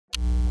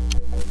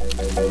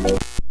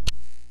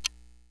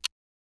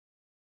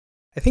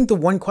I think the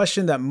one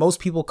question that most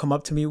people come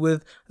up to me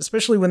with,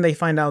 especially when they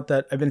find out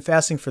that I've been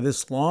fasting for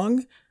this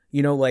long,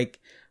 you know,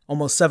 like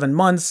almost 7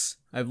 months,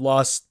 I've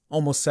lost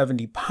almost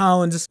 70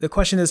 pounds. The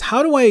question is,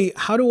 how do we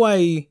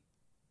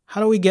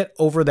get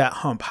over that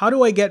hump? How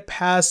do I get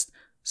past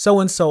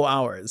so-and-so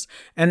hours?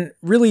 And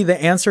really the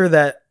answer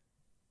that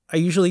I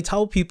usually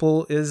tell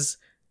people is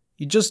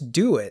you just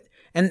do it.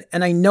 And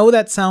I know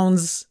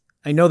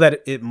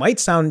that it might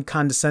sound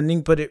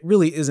condescending, but it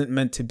really isn't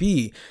meant to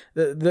be.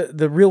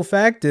 The real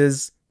fact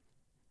is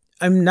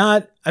I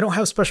don't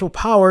have special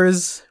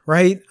powers,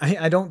 right?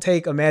 I don't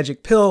take a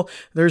magic pill.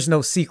 There's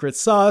no secret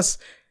sauce.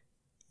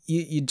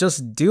 You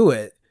just do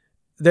it.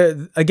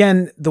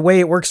 Again, the way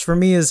it works for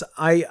me is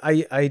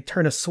I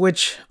turn a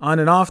switch on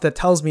and off that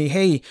tells me,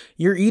 hey,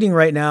 you're eating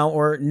right now,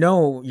 or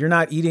no, you're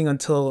not eating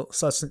until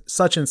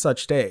such and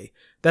such day.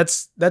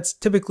 That's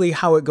typically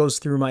how it goes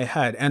through my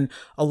head. And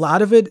a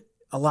lot of it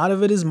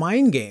is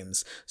mind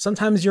games.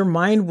 Sometimes your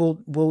mind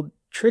will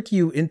trick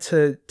you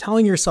into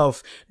telling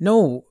yourself,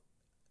 no,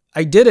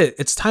 I did it.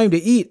 It's time to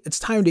eat. It's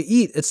time to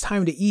eat. It's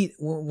time to eat,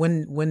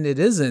 when it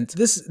isn't.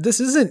 This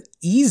isn't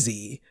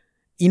easy.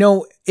 You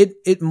know,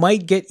 it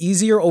might get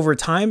easier over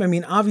time. I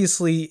mean,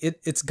 obviously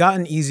it's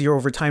gotten easier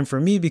over time for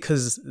me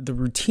because the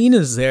routine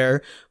is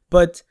there.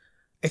 But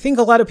I think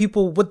a lot of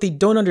people, what they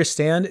don't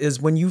understand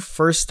is when you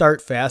first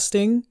start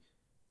fasting,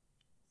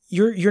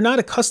 you're not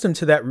accustomed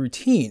to that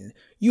routine.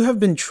 You have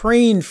been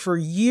trained for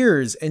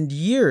years and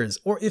years,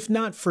 or if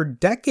not for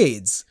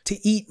decades,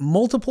 to eat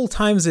multiple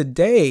times a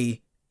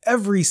day,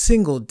 every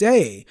single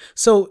day.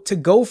 So to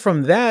go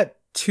from that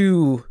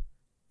to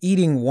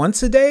eating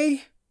once a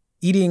day,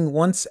 eating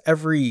once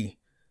every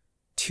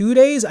 2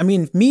 days. I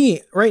mean,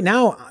 me right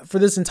now for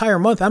this entire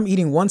month, I'm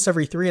eating once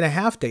every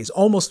 3.5 days,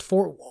 almost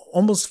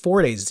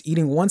 4 days,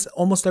 eating once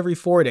almost every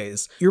 4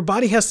 days. Your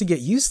body has to get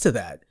used to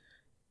that.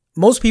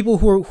 Most people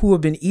who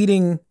have been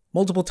eating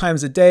multiple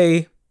times a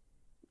day,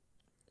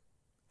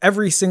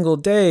 every single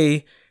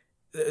day,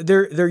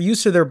 they're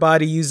used to their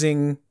body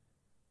using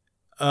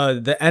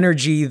the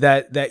energy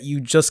that you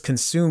just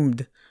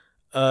consumed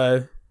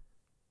to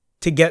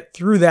get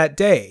through that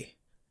day.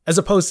 As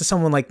opposed to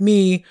someone like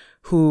me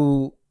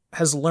who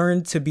has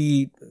learned to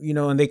be, you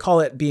know, and they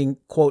call it being,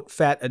 quote,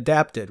 fat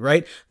adapted,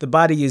 right? The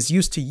body is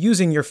used to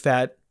using your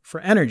fat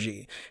for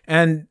energy.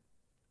 And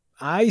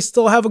I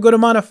still have a good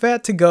amount of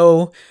fat to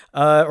go,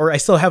 or I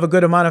still have a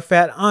good amount of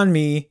fat on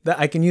me that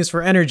I can use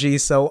for energy.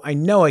 So I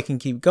know I can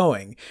keep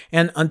going.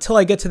 And until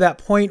I get to that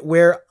point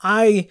where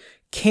I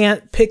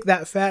can't pick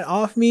that fat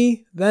off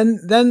me, then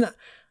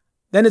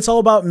it's all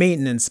about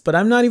maintenance, but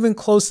I'm not even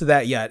close to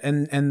that yet.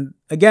 And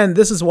again,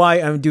 this is why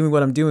I'm doing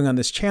what I'm doing on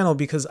this channel,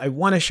 because I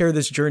want to share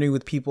this journey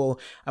with people.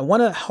 I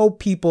want to help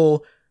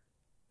people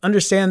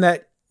understand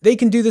that they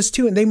can do this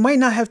too. And they might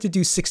not have to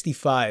do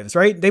 65s,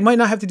 right? They might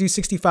not have to do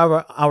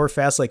 65-hour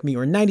fast like me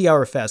or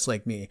 90-hour fast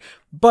like me.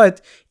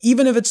 But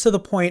even if it's to the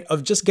point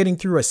of just getting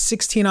through a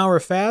 16-hour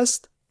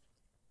fast,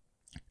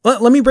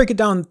 let me break it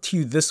down to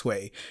you this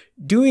way.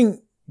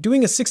 Doing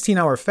a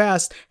 16-hour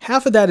fast,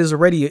 half of that is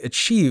already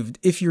achieved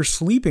if you're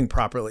sleeping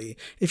properly.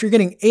 If you're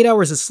getting 8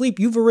 hours of sleep,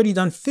 you've already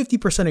done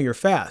 50% of your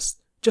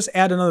fast. Just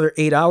add another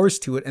 8 hours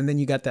to it, and then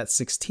you got that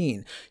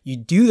 16. You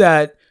do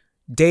that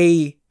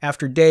day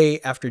after day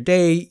after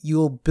day,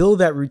 you'll build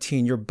that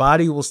routine. Your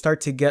body will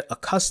start to get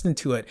accustomed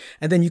to it.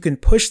 And then you can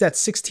push that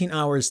 16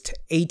 hours to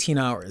 18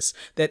 hours,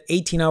 that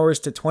 18 hours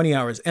to 20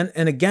 hours. And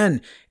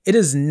again, it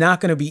is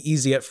not going to be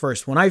easy at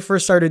first. When I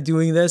first started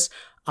doing this,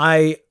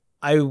 I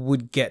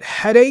would get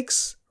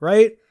headaches,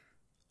 right?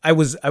 I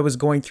was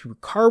going through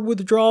carb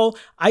withdrawal.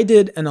 I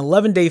did an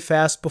 11-day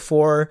fast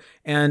before,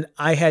 and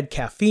I had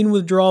caffeine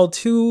withdrawal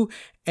too.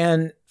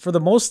 And for the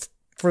most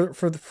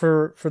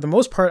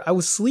part, I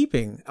was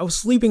sleeping. I was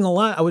sleeping a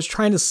lot. I was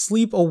trying to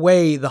sleep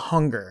away the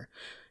hunger.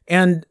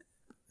 And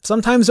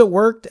sometimes it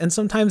worked and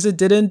sometimes it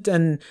didn't.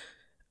 And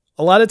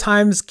a lot of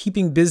times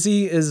keeping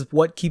busy is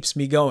what keeps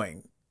me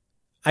going.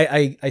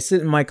 I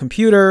sit in my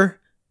computer,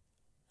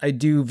 I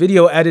do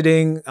video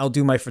editing, I'll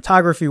do my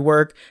photography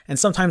work, and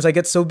sometimes I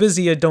get so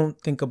busy I don't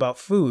think about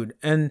food.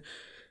 And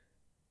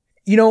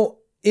you know,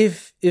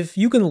 if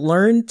you can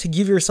learn to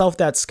give yourself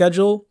that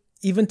schedule,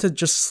 even to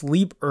just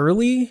sleep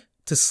early,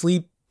 to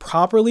sleep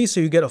properly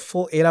so you get a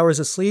full 8 hours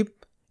of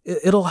sleep,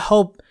 it'll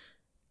help.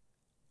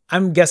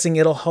 I'm guessing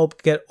it'll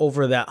help get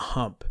over that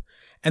hump.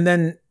 And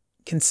then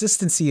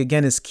consistency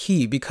again is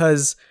key,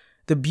 because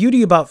the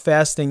beauty about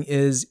fasting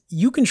is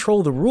you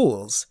control the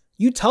rules.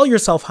 You tell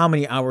yourself how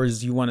many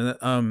hours you want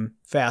to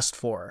fast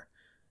for.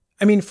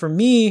 I mean, for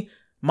me,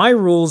 my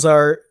rules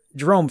are,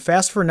 Jerome,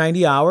 fast for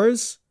 90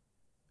 hours,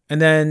 and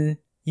then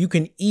you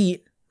can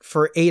eat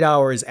for 8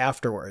 hours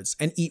afterwards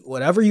and eat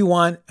whatever you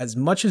want, as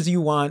much as you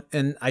want.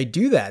 And I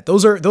do that.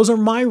 Those are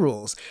my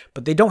rules,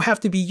 but they don't have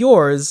to be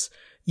yours.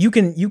 You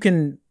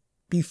can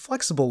be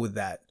flexible with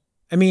that.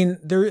 I mean,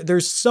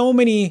 there's so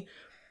many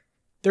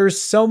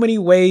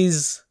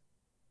ways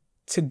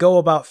to go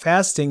about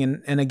fasting.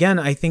 And again,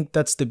 I think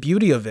that's the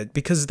beauty of it,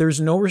 because there's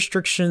no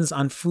restrictions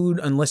on food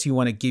unless you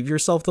want to give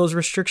yourself those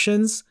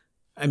restrictions.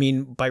 I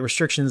mean, by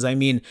restrictions, I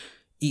mean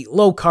eat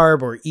low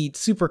carb or eat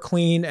super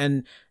clean,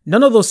 and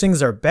none of those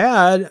things are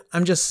bad.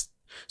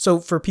 So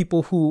for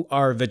people who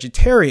are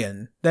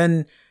vegetarian,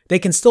 then they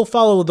can still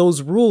follow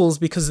those rules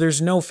because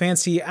there's no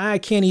fancy, I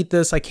can't eat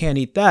this, I can't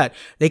eat that.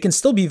 They can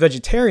still be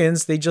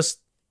vegetarians. They just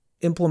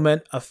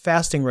implement a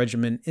fasting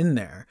regimen in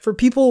there. For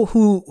people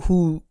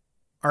who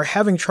are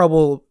having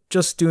trouble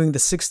just doing the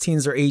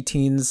 16s or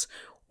 18s,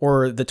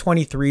 or the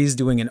 23s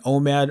doing an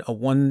OMAD, a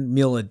 1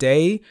 meal a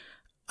day,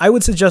 I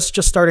would suggest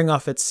just starting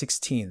off at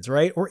 16s,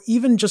 right? Or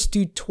even just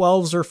do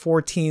 12s or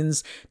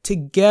 14s to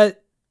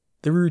get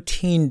the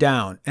routine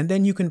down, and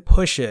then you can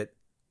push it.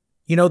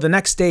 You know, the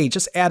next day,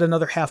 just add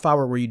another half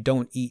hour where you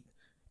don't eat.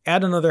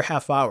 Add another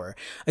half hour.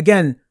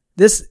 Again,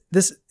 this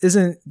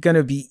isn't going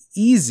to be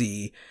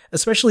easy,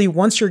 especially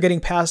once you're getting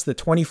past the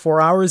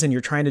 24 hours and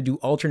you're trying to do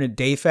alternate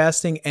day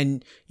fasting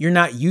and you're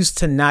not used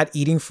to not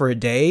eating for a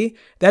day.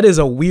 That is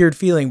a weird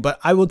feeling. But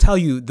I will tell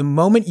you, the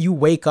moment you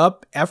wake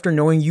up after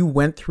knowing you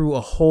went through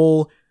a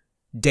whole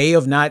day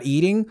of not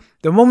eating,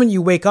 the moment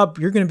you wake up,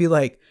 you're going to be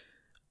like,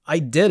 I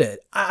did it.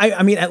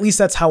 I mean, at least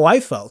that's how I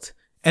felt.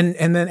 And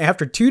then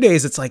after 2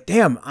 days, it's like,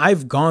 damn,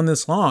 I've gone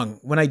this long.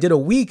 When I did a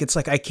week, it's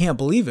like, I can't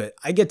believe it.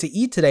 I get to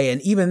eat today.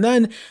 And even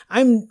then,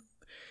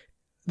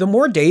 the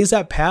more days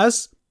that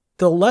pass,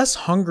 the less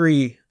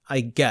hungry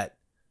I get.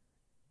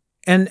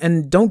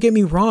 And don't get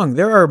me wrong,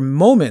 there are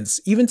moments,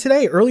 even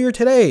today, earlier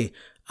today,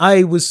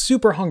 I was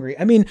super hungry.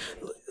 I mean,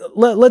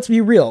 let's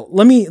be real.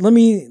 Let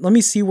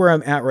me see where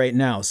I'm at right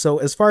now. So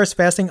as far as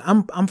fasting,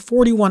 I'm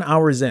 41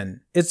 hours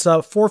in. It's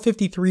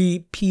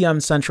 4:53 p.m.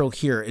 Central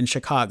here in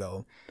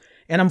Chicago.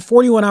 And I'm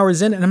 41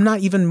 hours in, and I'm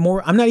not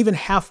even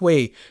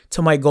halfway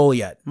to my goal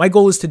yet. My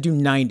goal is to do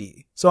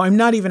 90. So I'm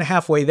not even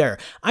halfway there.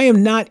 I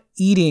am not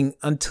eating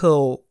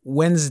until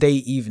Wednesday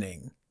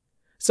evening.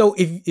 So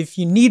if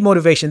you need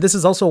motivation, this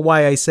is also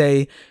why I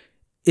say,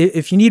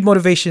 if you need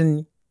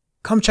motivation,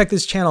 come check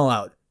this channel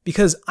out,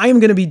 because I am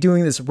going to be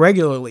doing this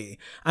regularly.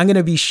 I'm going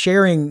to be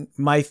sharing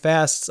my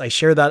fasts. I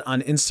share that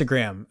on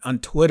Instagram, on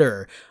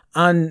Twitter,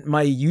 on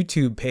my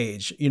YouTube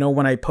page, you know,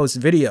 when I post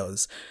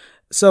videos.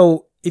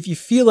 So if you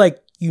feel like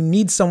you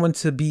need someone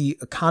to be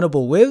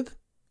accountable with,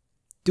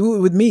 do it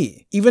with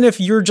me. Even if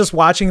you're just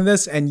watching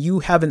this and you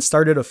haven't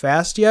started a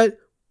fast yet,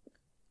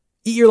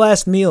 eat your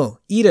last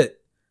meal, eat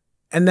it.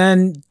 And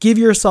then give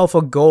yourself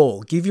a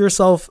goal. Give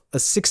yourself a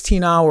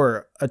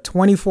 16-hour, a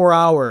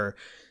 24-hour,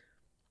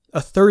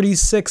 a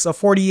 36, a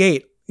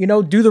 48. You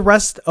know, do the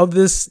rest of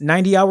this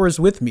 90 hours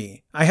with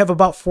me. I have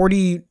about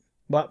 50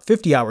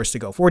 hours to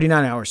go,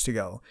 49 hours to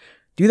go.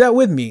 Do that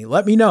with me.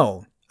 Let me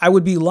know. I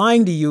would be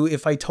lying to you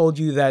if I told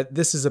you that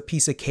this is a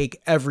piece of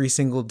cake every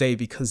single day,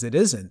 because it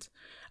isn't.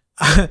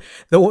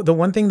 The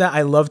one thing that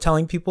I love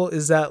telling people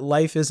is that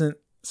life isn't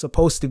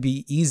supposed to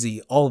be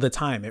easy all the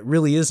time. It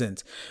really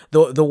isn't.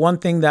 The one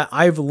thing that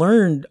I've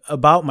learned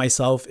about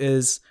myself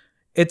is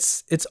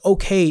it's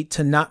okay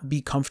to not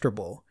be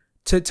comfortable,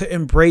 to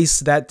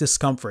embrace that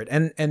discomfort.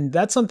 And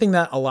that's something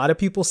that a lot of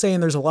people say,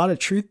 and there's a lot of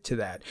truth to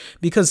that,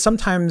 because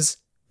sometimes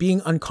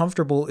being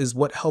uncomfortable is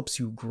what helps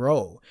you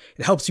grow.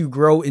 It helps you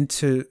grow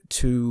into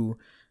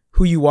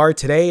who you are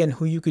today and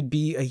who you could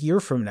be a year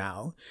from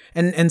now.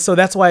 And so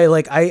that's why,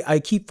 like, I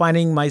keep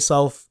finding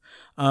myself,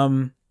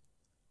 I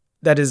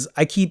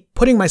keep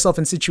putting myself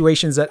in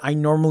situations that I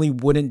normally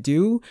wouldn't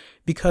do,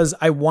 because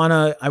I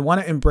wanna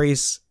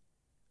embrace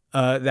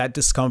that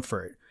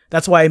discomfort.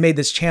 That's why I made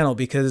this channel,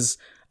 because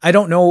I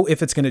don't know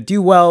if it's gonna do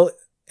well.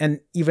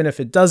 And even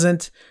if it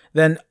doesn't,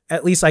 then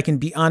at least I can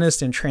be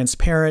honest and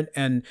transparent.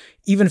 And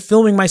even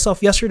filming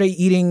myself yesterday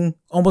eating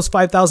almost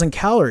 5,000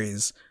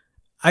 calories,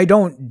 I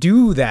don't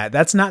do that.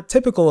 That's not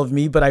typical of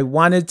me, but I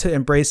wanted to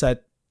embrace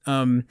that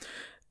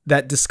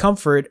that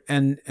discomfort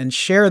and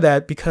share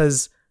that,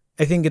 because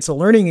I think it's a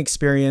learning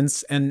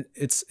experience, and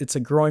it's a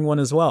growing one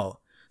as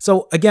well.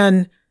 So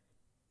again,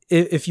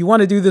 if you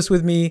want to do this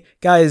with me,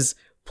 guys,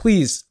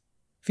 please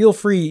feel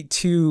free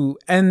to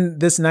end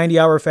this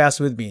 90-hour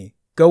fast with me.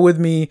 Go with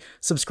me.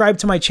 Subscribe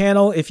to my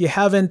channel if you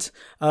haven't.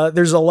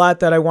 There's a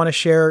lot that I want to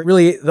share.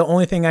 Really, the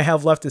only thing I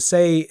have left to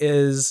say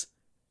is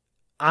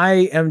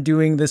I am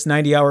doing this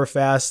 90-hour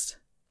fast.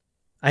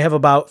 I have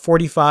about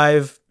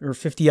 45 or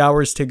 50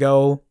 hours to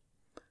go.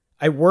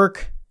 I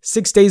work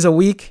 6 days a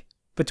week,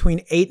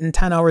 between 8 and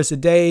 10 hours a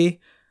day.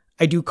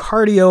 I do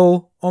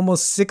cardio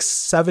almost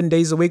 6-7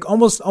 days a week. I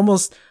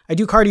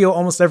do cardio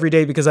almost every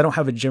day because I don't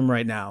have a gym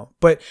right now.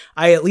 But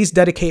I at least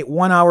dedicate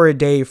 1 hour a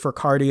day for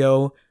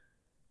cardio.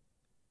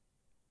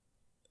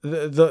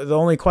 The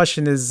only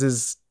question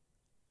is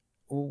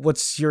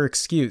what's your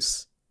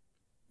excuse?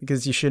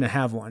 Because you shouldn't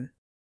have one.